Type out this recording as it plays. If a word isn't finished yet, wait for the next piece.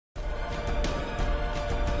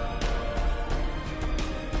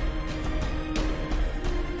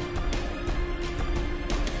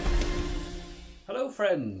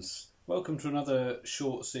friends, welcome to another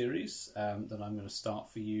short series that I'm going to start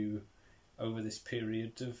for you over this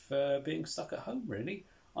period of being stuck at home really.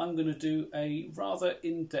 I'm going to do a rather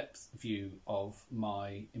in-depth view of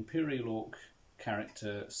my Imperial Orc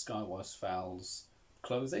character Skywise Fowl's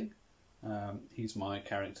clothing. He's my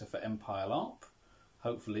character for Empire LRP.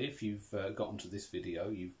 Hopefully if you've gotten to this video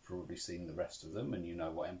you've probably seen the rest of them and you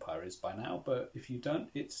know what Empire is by now, but if you don't,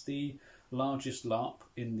 it's the largest LARP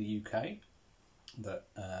in the UK that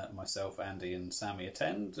myself, Andy and Sammy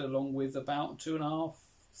attend, along with about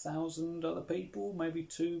 2,500 other people, maybe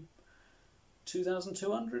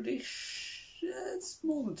 2,200-ish. It's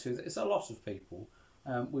more than two, it's a lot of people.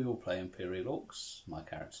 We all play Imperial Orcs. My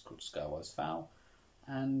character's called Skywise Fowl,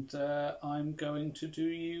 and I'm going to do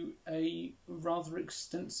you a rather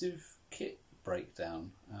extensive kit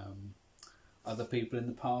breakdown. Other people in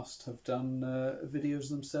the past have done videos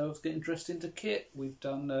themselves getting dressed into kit. We've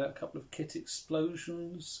done a couple of kit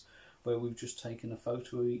explosions where we've just taken a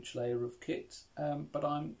photo of each layer of kit, but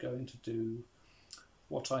I'm going to do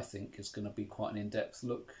what I think is going to be quite an in-depth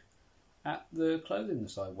look at the clothing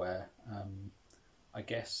that I wear. I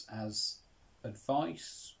guess as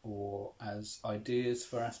advice or as ideas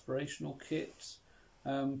for aspirational kit,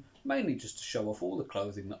 mainly just to show off all the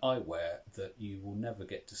clothing that I wear that you will never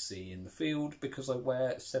get to see in the field because I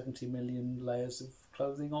wear 70 million layers of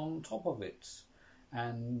clothing on top of it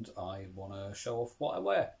and I want to show off what I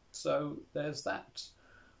wear. So there's that.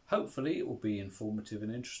 Hopefully it will be informative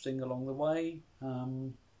and interesting along the way.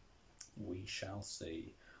 We shall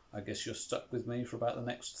see. I guess you're stuck with me for about the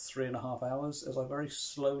next 3.5 hours as I very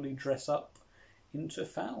slowly dress up into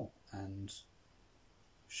Fowl and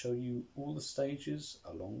show you all the stages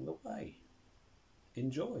along the way.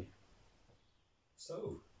 Enjoy.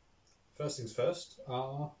 So, first things first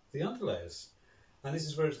are the underlayers. And this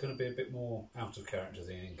is where it's going to be a bit more out of character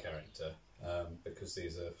than in character, because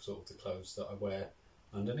these are sort of the clothes that I wear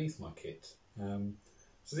underneath my kit.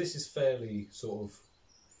 So this is fairly sort of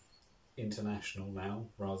international now,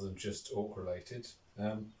 rather than just Orc related.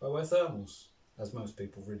 I wear thermals, as most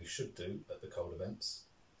people really should do at the cold events.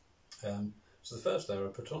 So the first layer I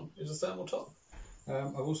put on is a thermal top.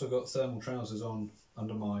 I've also got thermal trousers on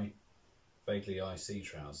under my vaguely icy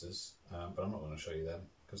trousers, but I'm not going to show you them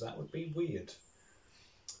because that would be weird.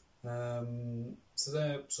 So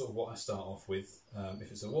they're sort of what I start off with.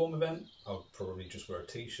 If it's a warm event, I'll probably just wear a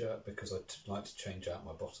t-shirt because I like to change out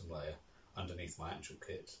my bottom layer underneath my actual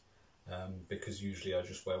kit, because usually I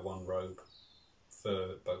just wear one robe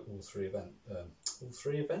for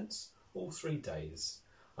all three days.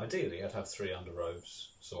 Ideally, I'd have 3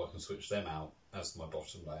 underrobes so I can switch them out as my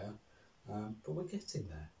bottom layer, but we're getting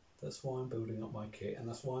there. That's why I'm building up my kit, and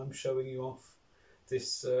that's why I'm showing you off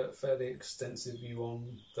this fairly extensive view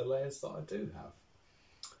on the layers that I do have.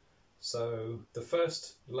 So the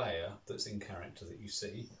first layer that's in character that you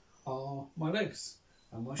see are my legs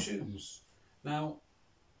and my shoes. Now,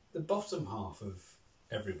 the bottom half of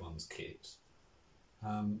everyone's kit,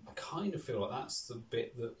 I kind of feel like that's the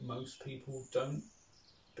bit that most people don't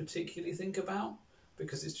particularly think about,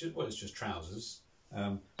 because it's just trousers.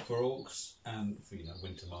 For orcs and for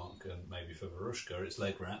Wintermark and maybe for Varushka, it's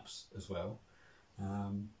leg wraps as well,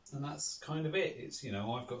 and that's kind of it. It's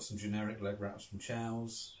I've got some generic leg wraps from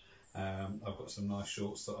Chow's. I've got some nice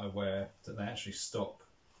shorts that I wear that they actually stop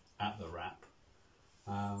at the wrap,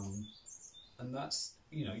 and that's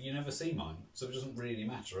you never see mine, so it doesn't really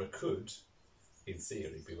matter. I could, in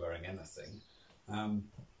theory, be wearing anything.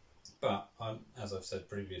 But as I've said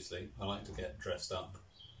previously, I like to get dressed up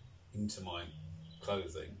into my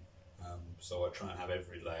clothing, so I try and have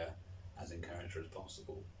every layer as in character as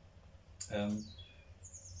possible. I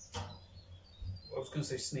was going to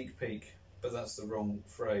say sneak peek, but that's the wrong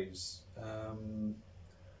phrase.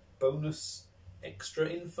 Bonus extra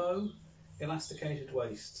info, elasticated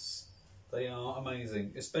waists. They are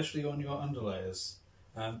amazing, especially on your underlayers,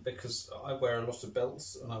 because I wear a lot of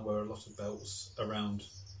belts, and I wear a lot of belts around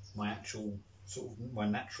my actual my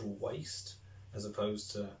natural waist, as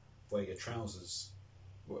opposed to where your trousers,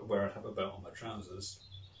 where I'd have a belt on my trousers.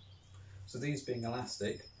 So these being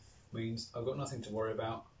elastic means I've got nothing to worry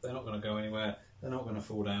about. They're not going to go anywhere. They're not going to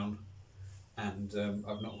fall down, and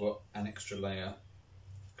I've not got an extra layer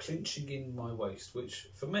clinching in my waist, which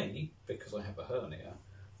for me, because I have a hernia,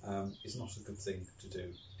 is not a good thing to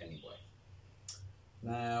do anyway.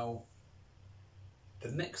 Now, the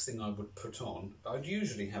next thing I would put on, I'd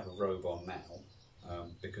usually have a robe on now,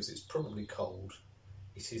 because it's probably cold,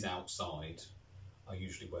 it is outside, I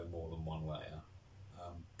usually wear more than one layer,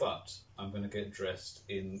 but I'm going to get dressed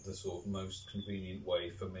in the sort of most convenient way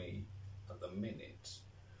for me at the minute.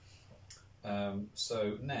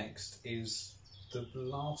 So next is the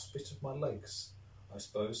last bit of my legs, I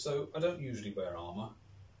suppose. So I don't usually wear armour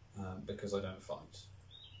because I don't fight,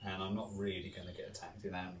 and I'm not really going to get attacked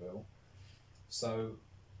in Anvil. So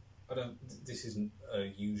I don't. This isn't a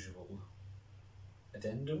usual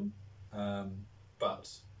addendum, but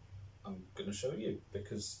I'm going to show you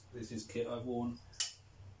because this is kit I've worn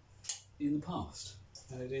in the past,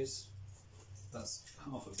 and that's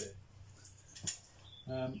half of it.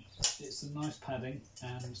 It's some nice padding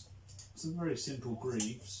and some very simple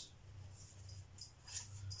greaves.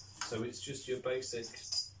 So it's just your basic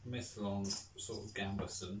Mithlon sort of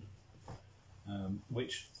gambeson,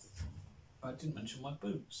 which I didn't mention my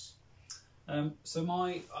boots. So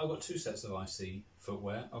I've got two sets of IC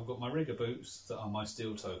footwear. I've got my rigger boots that are my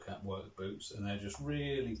steel toe cap work boots, and they're just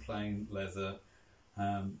really plain leather,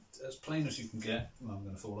 as plain as you can get. Well, I'm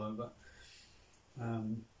going to fall over.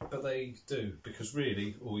 But they do, because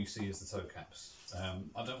really all you see is the toe caps.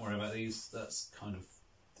 I don't worry about these, that's kind of,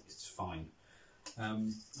 it's fine.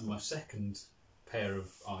 And my second pair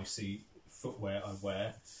of IC footwear I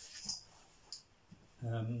wear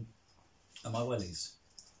are my wellies,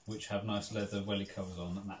 which have nice leather welly covers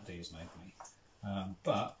on that Matt D's made me.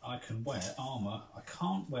 But I can wear armour. I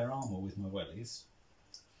can't wear armour with my wellies,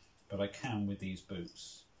 but I can with these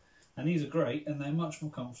boots. And these are great, and they're much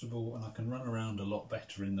more comfortable, and I can run around a lot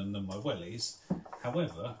better in them than my wellies.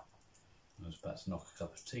 However, I was about to knock a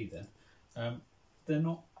cup of tea there, they're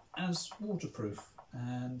not as waterproof,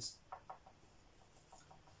 and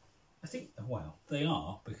I think, well, they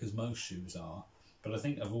are, because most shoes are, but I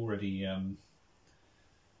think I've already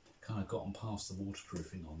kind of gotten past the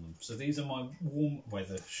waterproofing on them. So these are my warm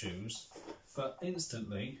weather shoes, but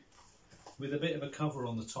instantly, with a bit of a cover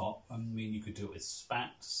on the top, I mean, you could do it with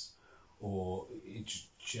spats, or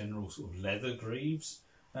general sort of leather greaves,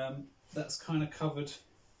 that's kind of covered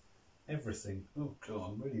everything. Oh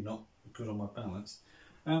god, I'm really not good on my balance.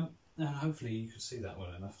 And hopefully you can see that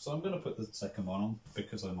well enough. So I'm going to put the second one on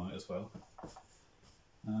because I might as well.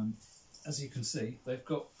 As you can see, they've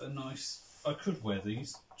got a nice, I could wear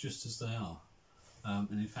these just as they are.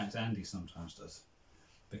 And in fact Andy sometimes does,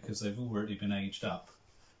 because they've already been aged up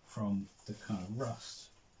from the kind of rust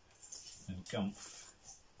and gumph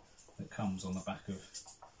that comes on the back of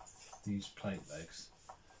these plate legs.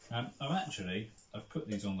 I've put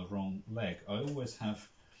these on the wrong leg. I always have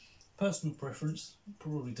personal preference,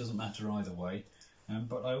 probably doesn't matter either way,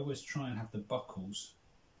 but I always try and have the buckles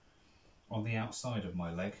on the outside of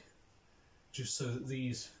my leg, just so that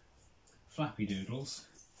these flappy doodles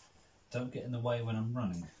don't get in the way when I'm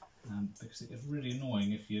running, because it gets really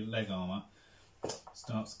annoying if your leg armour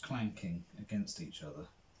starts clanking against each other.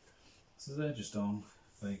 So they're just on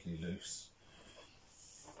vaguely loose,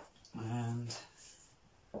 and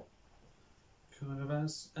kind of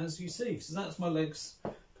as you see. So that's my legs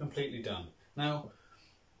completely done. Now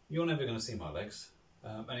you're never going to see my legs,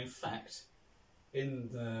 and in fact in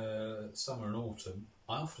the summer and autumn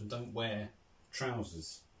I often don't wear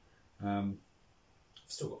trousers. I've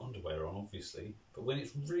still got underwear on obviously, but when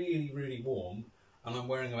it's really warm and I'm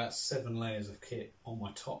wearing about 7 layers of kit on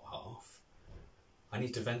my top half, I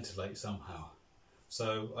need to ventilate somehow.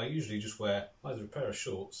 So I usually just wear either a pair of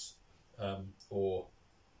shorts or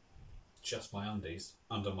just my undies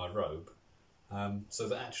under my robe, so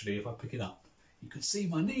that actually if I pick it up you can see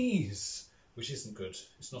my knees, which isn't good.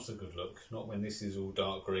 It's not a good look, not when this is all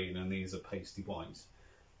dark green and these are pasty white.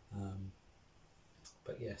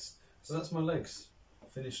 But yes, so that's my legs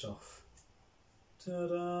finished off.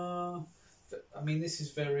 Ta-da! I mean, this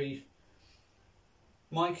is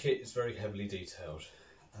my kit is very heavily detailed.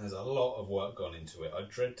 And there's a lot of work gone into it. I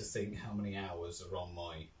dread to think how many hours are on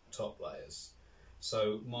my top layers.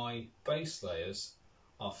 So my base layers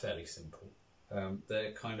are fairly simple.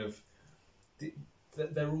 They're kind of,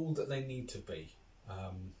 they're all that they need to be.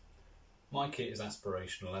 My kit is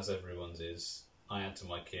aspirational, as everyone's is. I add to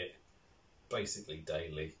my kit basically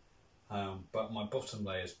daily. But my bottom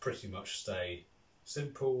layers pretty much stay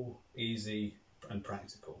simple, easy and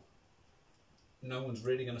practical. No one's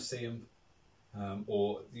really going to see them.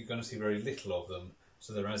 Or you're going to see very little of them,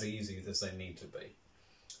 so they're as easy as they need to be.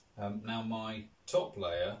 Now my top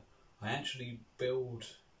layer, I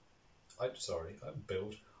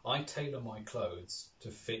tailor my clothes to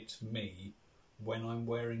fit me when I'm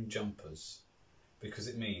wearing jumpers, because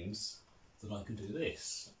it means that I can do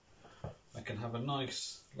this. I can have a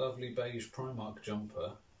nice, lovely beige Primark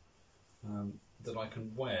jumper that I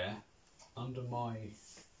can wear under my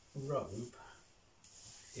robe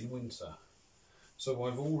in winter. So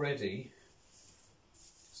I've already,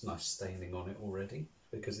 it's nice staining on it already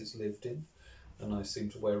because it's lived in and I seem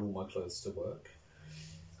to wear all my clothes to work.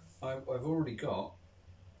 I've already got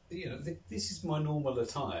you know, this is my normal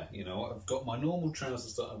attire. You know, I've got my normal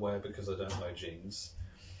trousers that I wear because I don't wear jeans,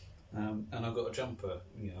 and I've got a jumper,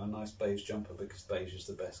 you know, a nice beige jumper because beige is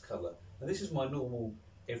the best colour. And this is my normal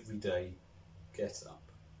everyday get-up,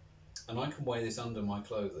 and I can wear this under my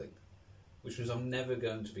clothing, which means I'm never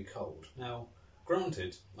going to be cold. Now,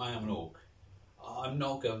 granted, I am an orc. I'm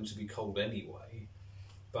not going to be cold anyway,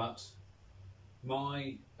 but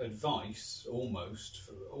my advice, almost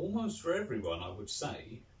for everyone, I would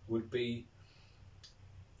say, would be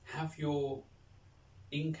have your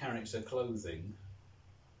in-character clothing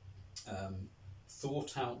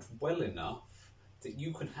thought out well enough that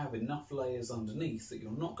you can have enough layers underneath that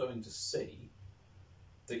you're not going to see,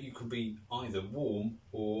 that you can be either warm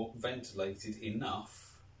or ventilated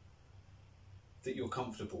enough that you're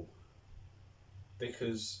comfortable.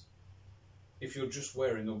 Because if you're just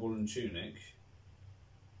wearing a woolen tunic,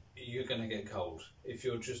 you're going to get cold. If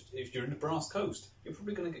you're in the brass coast, you're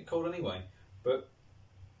probably going to get cold anyway. But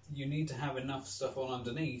you need to have enough stuff on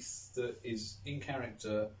underneath that is in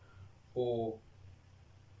character or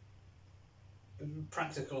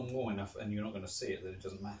practical and warm enough, and you're not going to see it, that it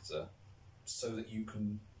doesn't matter, so that you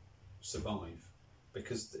can survive.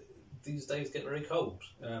 Because these days get very cold.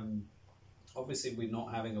 Obviously, we're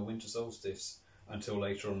not having a winter solstice until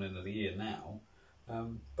later on in the year now,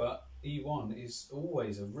 but E1 is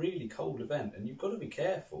always a really cold event, and you've got to be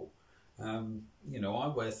careful. You know, I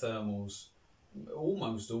wear thermals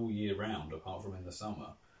almost all year round, apart from in the summer.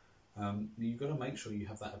 You've got to make sure you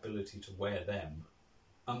have that ability to wear them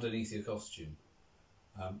underneath your costume,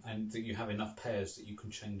 and that you have enough pairs that you can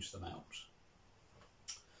change them out.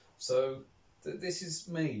 So this is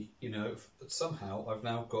me, you know. Somehow I've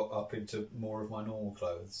now got up into more of my normal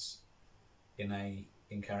clothes in a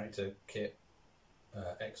in-character kit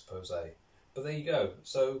expose. But there you go.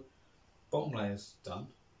 So bottom layer's done.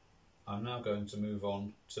 I'm now going to move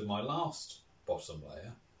on to my last bottom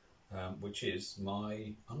layer, which is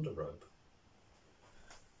my underrobe.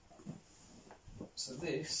 So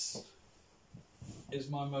this is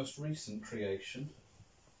my most recent creation,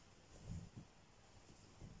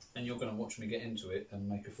 and you're going to watch me get into it and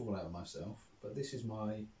make a fool out of myself. But this is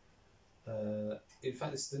my, in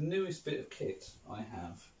fact, it's the newest bit of kit I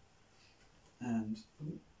have. And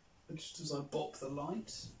just as I bop the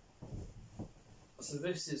light, so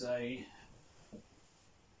this is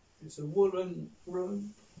it's a woolen robe.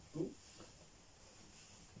 Ooh.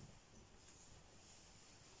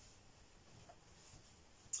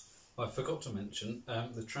 I forgot to mention,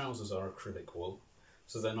 the trousers are acrylic wool,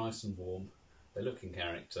 so they're nice and warm. They look in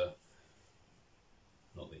character.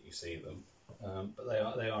 Not that you see them, but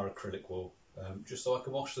they are acrylic wool, just so I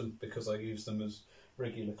can wash them because I use them as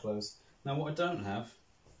regular clothes. Now, what I don't have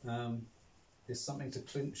is something to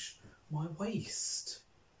clinch my waist.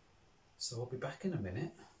 So I'll be back in a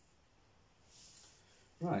minute.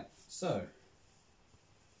 Right, so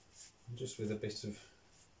just with a bit of,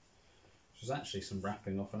 which was actually some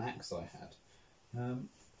wrapping off an axe I had,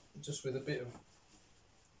 just with a bit of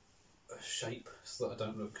shape so that I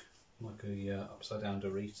don't look like a upside down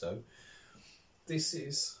Dorito. This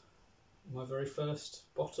is my very first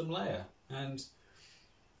bottom layer, and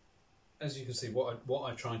as you can see, what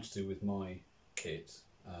I tried to do with my kit,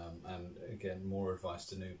 and again, more advice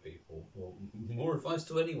to new people, or more advice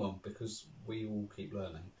to anyone, because we all keep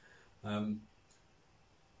learning.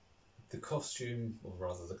 The costume, or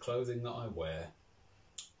rather the clothing that I wear,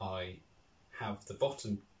 I have the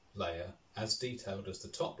bottom layer as detailed as the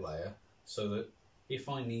top layer, so that if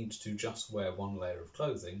I need to just wear one layer of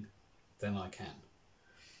clothing, then I can.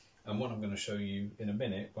 And what I'm going to show you in a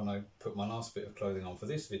minute, when I put my last bit of clothing on for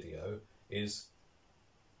this video, is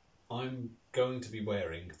I'm going to be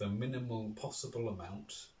wearing the minimal possible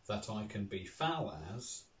amount that I can be foul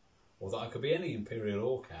as, or that I could be any Imperial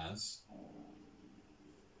Orc as.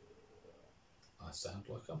 I sound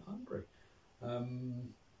like I'm hungry.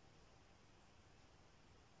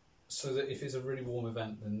 So that if it's a really warm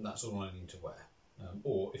event, then that's all I need to wear.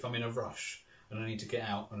 Or if I'm in a rush and I need to get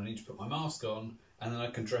out and I need to put my mask on, and then I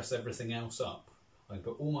can dress everything else up. I can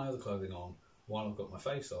put all my other clothing on while I've got my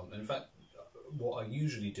face on. And in fact, what I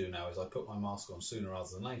usually do now is I put my mask on sooner rather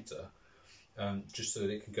than later, just so that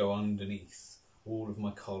it can go underneath all of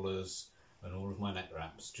my collars and all of my neck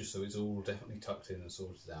wraps, just so it's all definitely tucked in and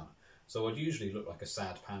sorted out. So I'd usually look like a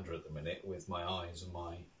sad panda at the minute with my eyes and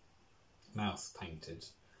my mouth painted,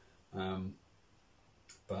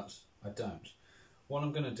 but I don't. What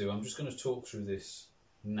I'm going to do, I'm just going to talk through this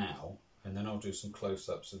now, and then I'll do some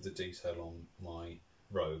close-ups of the detail on my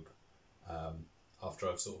robe after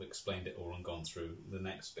I've sort of explained it all and gone through the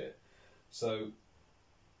next bit. So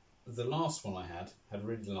the last one I had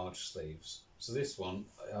really large sleeves. So this one,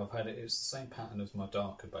 I've had it, it's the same pattern as my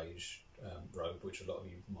darker beige robe, which a lot of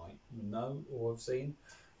you might know or have seen,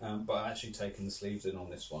 but I've actually taken the sleeves in on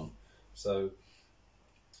this one. So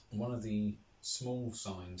one of the small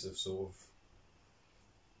signs of sort of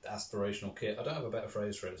aspirational kit, I don't have a better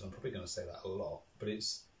phrase for it, so I'm probably going to say that a lot, but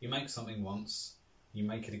it's you make something once, you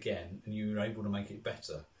make it again, and you're able to make it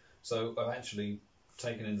better. So I've actually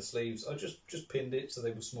taken in the sleeves. I just pinned it so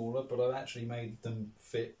they were smaller, but I've actually made them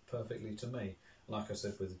fit perfectly to me. Like I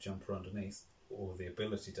said, with a jumper underneath, or the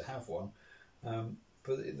ability to have one.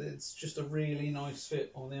 But it's just a really nice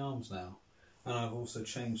fit on the arms now. And I've also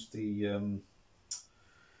changed the...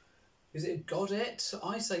 is it a godet?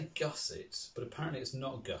 I say gusset, but apparently it's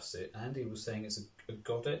not a gusset. Andy was saying it's a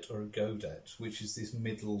godet or a godet, which is this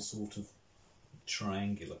middle sort of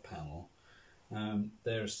triangular panel.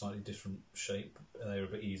 They're a slightly different shape. They're a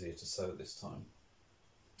bit easier to sew this time.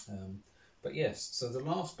 But yes, so the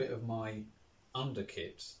last bit of my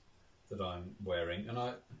underkit that I'm wearing, and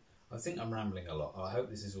I think I'm rambling a lot. I hope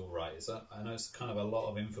this is all right. I know it's kind of a lot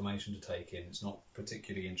of information to take in. It's not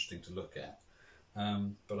particularly interesting to look at,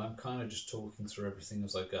 but I'm kind of just talking through everything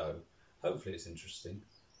as I go. Hopefully it's interesting,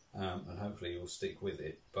 and hopefully you'll stick with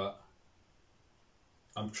it. But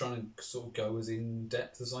I'm trying to sort of go as in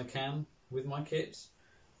depth as I can with my kit,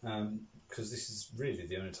 because this is really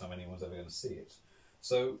the only time anyone's ever going to see it.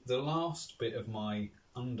 So the last bit of my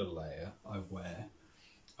underlayer I wear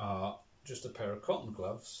are just a pair of cotton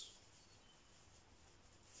gloves.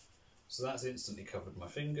 So that's instantly covered my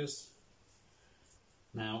fingers.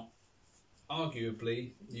 Now,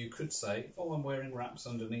 arguably, you could say, oh, I'm wearing wraps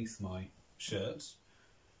underneath my shirt.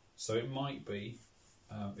 So it might be,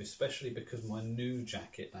 especially because my new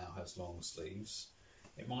jacket now has long sleeves,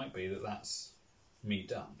 it might be that that's me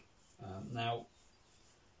done. Now,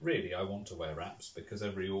 really, I want to wear wraps because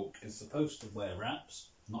every orc is supposed to wear wraps.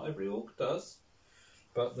 Not every orc does,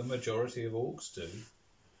 but the majority of orcs do.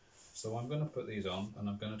 So I'm going to put these on and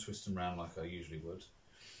I'm going to twist them around like I usually would.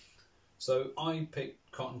 So I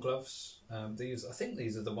picked cotton gloves. I think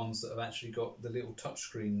these are the ones that have actually got the little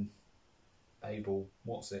touchscreen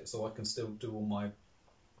so I can still do all my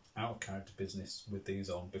out of character business with these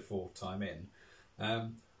on before time in.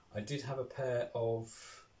 I did have a pair of...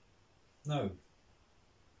 No.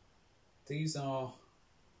 These are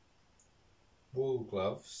wool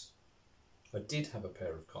gloves. I did have a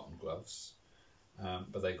pair of cotton gloves,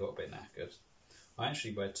 but they got a bit knackered. I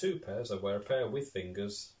actually wear two pairs. I wear a pair with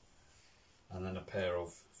fingers and then a pair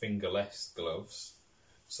of fingerless gloves,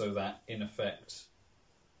 so that in effect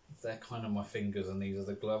they're kind of my fingers and these are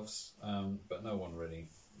the gloves, but no one really,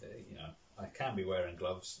 I can be wearing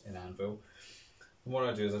gloves in Anvil. And what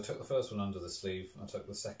I do is I took the first one under the sleeve and I took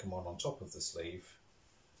the second one on top of the sleeve,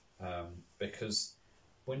 because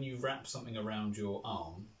when you wrap something around your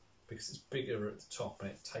arm, because it's bigger at the top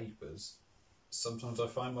and it tapers, sometimes I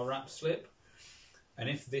find my wrap slip, and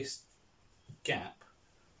if this gap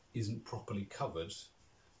isn't properly covered,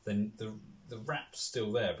 then the wrap's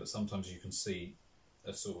still there, but sometimes you can see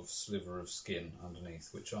a sort of sliver of skin underneath,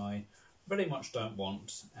 which I very much don't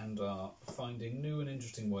want, and are finding new and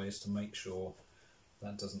interesting ways to make sure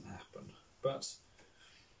that doesn't happen. But,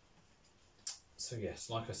 so yes,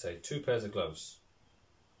 like I say, two pairs of gloves.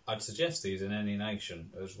 I'd suggest these in any nation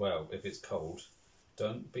as well, if it's cold.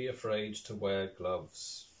 Don't be afraid to wear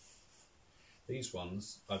gloves. These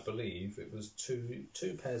ones, I believe, it was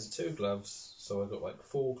two pairs of two gloves, so I got like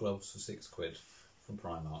 4 gloves for £6 from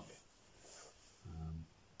Primark.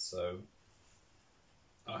 So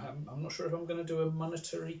I'm not sure if I'm going to do a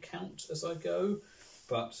monetary count as I go,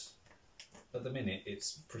 but at the minute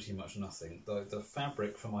it's pretty much nothing. The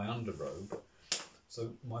fabric for my underrobe,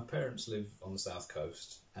 so my parents live on the south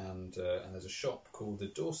coast, and there's a shop called the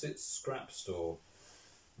Dorset Scrap Store.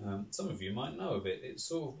 Some of you might know of it. It's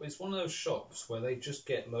one of those shops where they just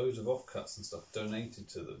get loads of offcuts and stuff donated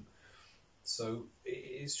to them. So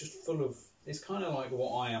it's just full of, it's kind of like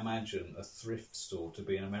what I imagine a thrift store to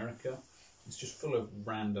be in America. It's just full of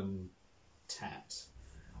random tat.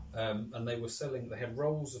 And they had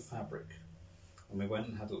rolls of fabric. And we went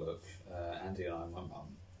and had a look, Andy and I and my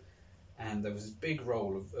mum. And there was this big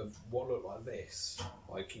roll of what looked like this,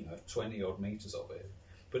 20 odd metres of it.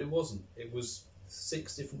 But it wasn't. It was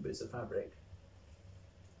 6 different bits of fabric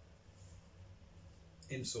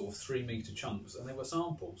in sort of 3 metre chunks, and they were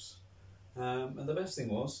samples. And the best thing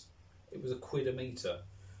was, it was £1 a metre.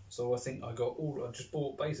 So I think I just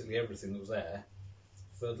bought basically everything that was there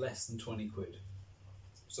for less than £20.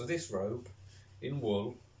 So this robe in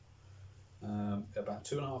wool, about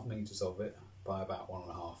 2.5 metres of it by about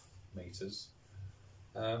 1.5 metres,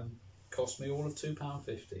 cost me all of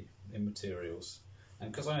 £2.50 in materials.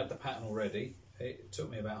 And because I had the pattern already, it took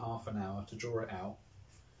me about half an hour to draw it out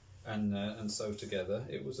and sew together.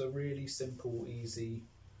 It was a really simple, easy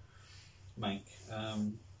make.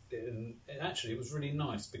 It was really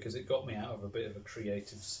nice because it got me out of a bit of a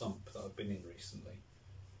creative slump that I've been in recently.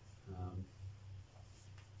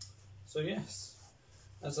 So yes,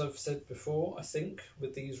 as I've said before, I think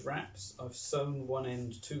with these wraps I've sewn one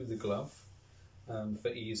end to the glove for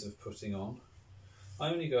ease of putting on. I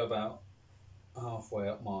only go about halfway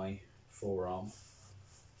up my forearm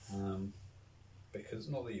because,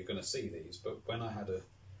 not that you're going to see these, but when I had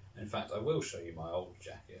in fact I will show you my old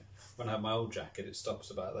jacket. When I had my old jacket it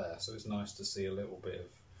stops about there, so it's nice to see a little bit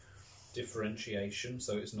of differentiation,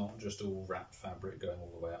 so it's not just all wrapped fabric going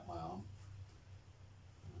all the way up my arm.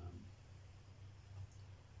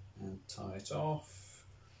 And tie it off.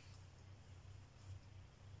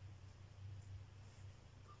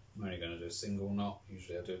 I'm only going to do a single knot.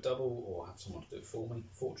 Usually I do a double or have someone to do it for me,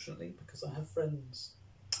 fortunately, because I have friends.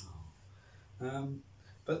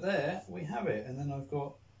 But there we have it, and then I've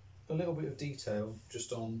got a little bit of detail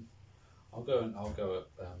just on. I'll do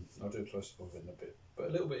a close up of it in a bit, but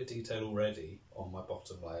a little bit of detail already on my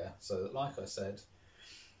bottom layer, so that, like I said,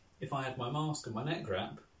 if I had my mask and my neck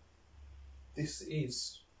wrap, this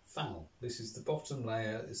is foul. This is the bottom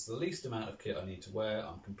layer. It's the least amount of kit I need to wear.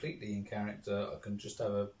 I'm completely in character. I can just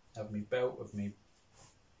have me belt with me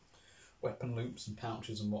weapon loops and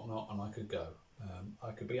pouches and whatnot, and I could go.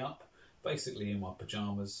 I could be up basically in my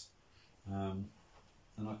pyjamas, and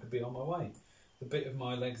I could be on my way. The bit of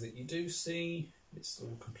my leg that you do see, it's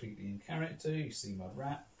all completely in character. You see my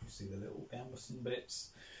wrap, you see the little gambeson bits.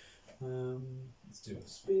 Let's do a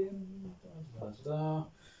spin. Da, da, da, da.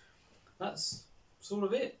 That's sort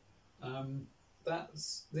of it.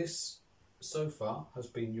 This so far has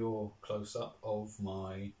been your close-up of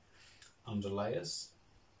my underlayers.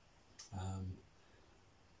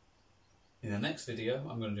 In the next video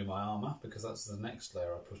I'm going to do my armour, because that's the next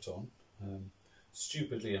layer I put on.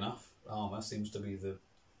 Stupidly enough, armour seems to be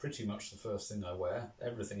pretty much the first thing I wear.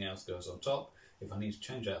 Everything else goes on top. If I need to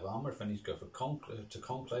change out of armour, if I need to go for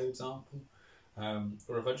conclave example,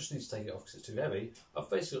 or if I just need to take it off because it's too heavy, I've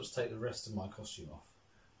basically got to take the rest of my costume off.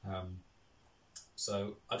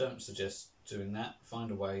 So I don't suggest doing that.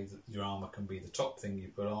 Find a way that your armour can be the top thing you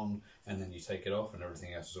put on, and then you take it off and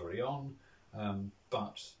everything else is already on.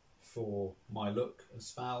 But for my look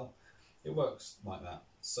as Val, it works like that.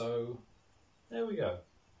 So there we go.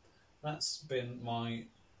 That's been my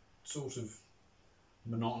sort of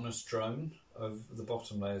monotonous drone of the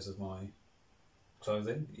bottom layers of my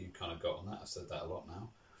clothing. You kind of got on that. I've said that a lot now.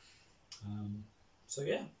 So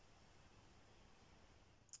yeah.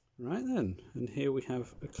 Right then, and here we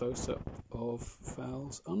have a close-up of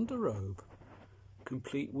Val's underrobe,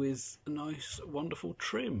 complete with a nice, wonderful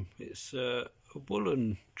trim. It's a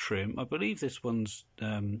woolen trim. I believe this one's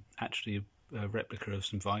actually a replica of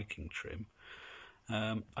some Viking trim.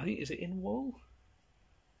 I think, is it in wool?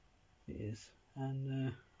 It is,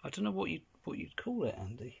 and I don't know what you'd call it,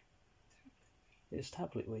 Andy. It's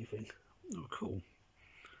tablet weaving. Oh, cool.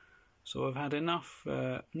 So I've had enough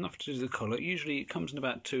to do the collar. Usually it comes in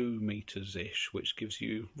about 2 meters-ish, which gives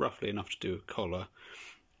you roughly enough to do a collar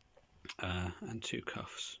and 2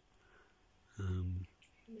 cuffs. Who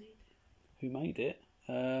made it?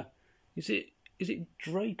 Is it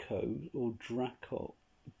Draco or Dracos?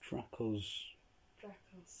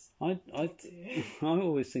 I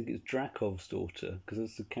always think it's Drakov's daughter, because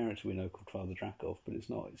that's the character we know called Father Drakov, but it's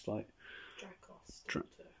not. It's like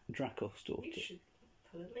Drakov's daughter. You should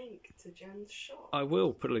put a link to Jen's shop. I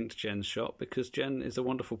will put a link to Jen's shop, because Jen is a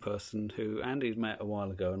wonderful person who Andy met a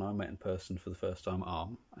while ago, and I met in person for the first time at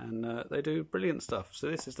Arm, and they do brilliant stuff.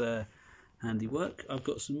 So this is their handiwork. I've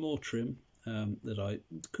got some more trim that I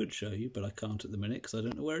could show you, but I can't at the minute because I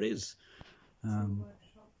don't know where it is.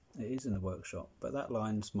 It is in the workshop, but that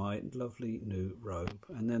lines my lovely new robe.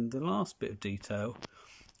 And then the last bit of detail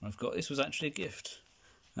I've got, this was actually a gift.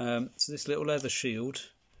 So this little leather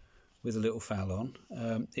shield with a little fowl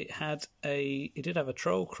on. It did have a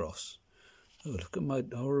troll cross. Oh, look at my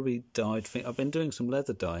horribly dyed thing. I've been doing some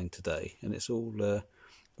leather dyeing today, and it's all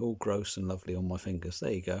gross and lovely on my fingers.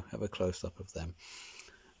 There you go. Have a close up of them.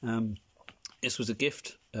 This was a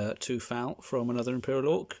gift to Fowl from another Imperial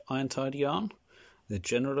Orc, Iron-Tide Yarn, the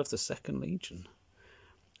General of the 2nd Legion.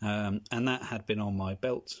 And that had been on my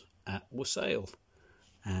belt at Wassail.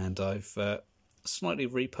 And I've slightly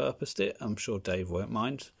repurposed it, I'm sure Dave won't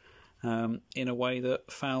mind, in a way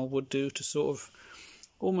that Fowl would do to sort of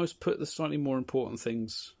almost put the slightly more important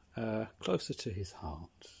things closer to his heart.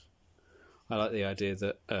 I like the idea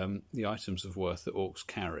that the items of worth that orcs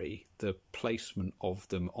carry, the placement of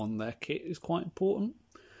them on their kit is quite important.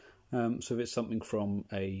 So if it's something from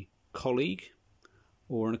a colleague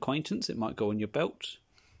or an acquaintance, it might go on your belt.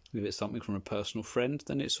 If it's something from a personal friend,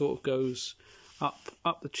 then it sort of goes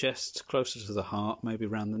up the chest, closer to the heart, maybe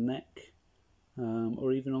around the neck,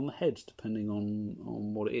 or even on the head, depending on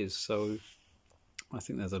what it is. So I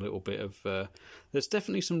think there's a little bit of... there's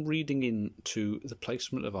definitely some reading into the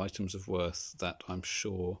placement of items of worth that I'm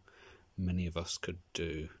sure many of us could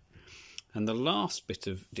do. And the last bit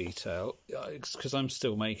of detail, because I'm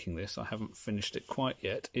still making this, I haven't finished it quite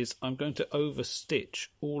yet, is I'm going to overstitch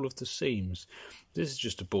all of the seams. This is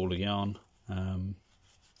just a ball of yarn,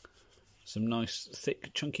 some nice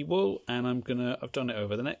thick chunky wool, and I've done it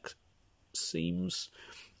over the neck seams.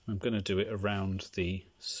 I'm going to do it around the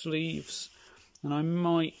sleeves, and I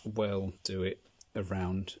might well do it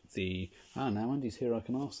around the... now Andy's here, I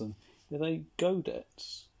can ask them. Are they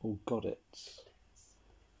godets or goddets?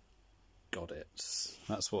 Goddets.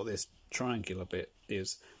 That's what this triangular bit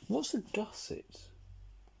is. What's a gusset?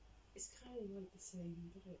 It's kind of like the same,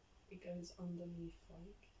 but it goes underneath,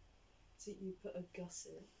 like... So you put a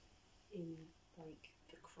gusset in, like,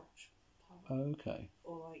 the crotch part. Okay.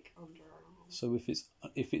 Or, like, underarm. So if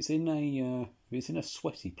it's in a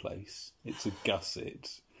sweaty place, it's a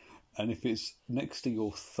gusset, and if it's next to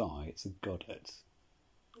your thigh, it's a godet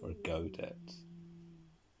or a godet.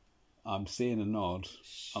 I'm seeing a nod.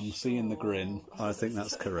 I'm seeing the grin. I think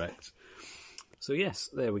that's correct. So yes,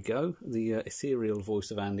 there we go. The ethereal voice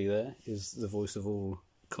of Andy there is the voice of all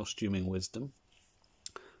costuming wisdom.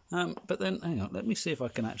 But then, hang on, let me see if I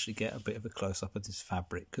can actually get a bit of a close-up of this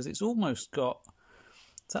fabric, because it's almost got...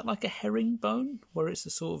 Is that like a herringbone, where it's a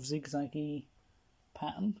sort of zigzaggy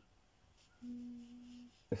pattern?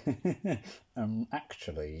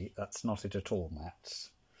 Actually, that's not it at all, Matt.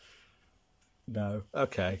 No,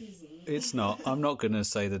 okay, it's not. I'm not going to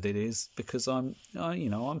say that it is, because I'm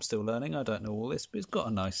still learning. I don't know all this, but it's got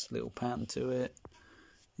a nice little pattern to it.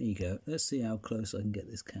 There you go. Let's see how close I can get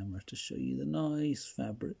this camera to show you the nice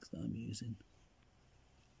fabric that I'm using.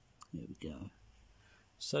 Here we go.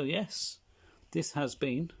 So yes, this has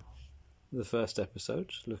been the first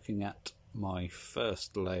episode looking at my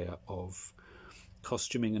first layer of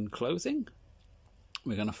costuming and clothing.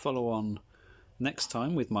 We're going to follow on next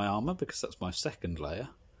time with my armour, because that's my second layer,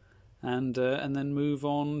 and then move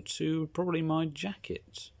on to probably my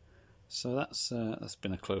jacket. So that's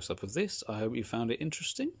been a close-up of this. I hope you found it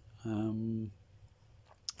interesting.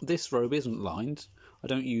 This robe isn't lined. I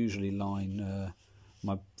don't usually line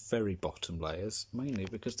my very bottom layers, mainly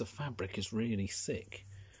because the fabric is really thick.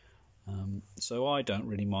 So I don't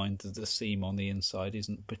really mind that the seam on the inside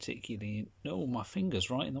isn't particularly... Oh, my finger's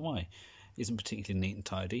right in the way. Isn't particularly neat and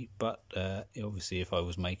tidy, but obviously if I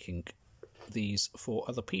was making these for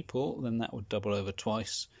other people, then that would double over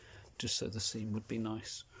twice, just so the seam would be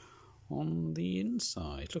nice on the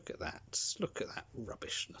inside. Look at that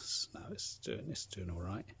rubbishness. No, it's doing all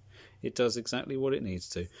right. It does exactly what it needs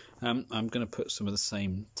to. I'm going to put some of the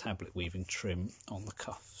same tablet weaving trim on the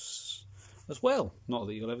cuffs as well. Not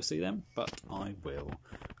that you'll ever see them, but I will.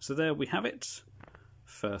 So there we have it.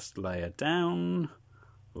 First layer down.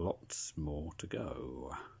 Lots more to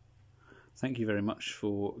go. Thank you very much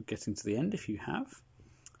for getting to the end, if you have.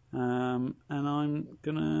 And I'm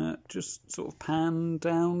going to just sort of pan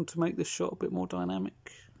down to make this shot a bit more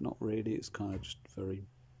dynamic. Not really, it's kind of just very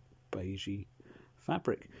beigey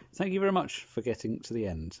fabric. Thank you very much for getting to the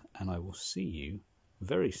end, and I will see you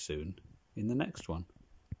very soon in the next one.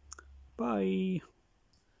 Bye!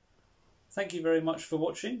 Thank you very much for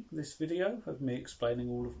watching this video of me explaining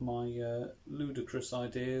all of my ludicrous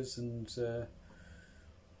ideas and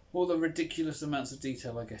all the ridiculous amounts of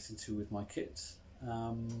detail I get into with my kit.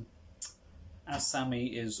 As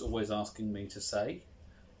Sammy is always asking me to say,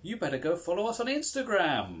 you better go follow us on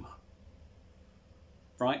Instagram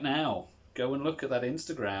right now. Go and look at that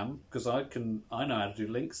Instagram, because I know how to do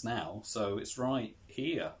links now, so it's right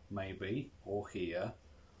here, maybe, or here,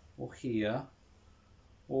 or here,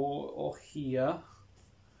 or here,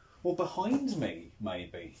 or behind me,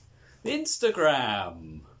 maybe.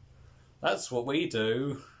 Instagram! That's what we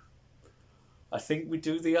do. I think we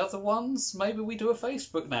do the other ones. Maybe we do a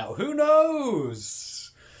Facebook now. Who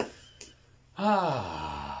knows?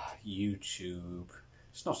 YouTube.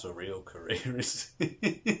 It's not a real career, is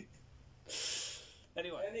it?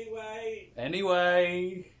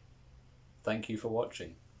 Anyway. Thank you for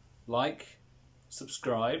watching. Like,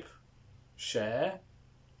 subscribe, share,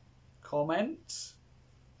 comment.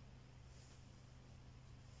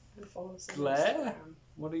 And follow us on Claire? Instagram.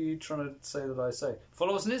 What are you trying to say that I say?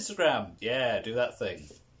 Follow us on Instagram. Yeah, do that thing.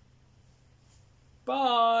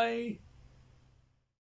 Bye.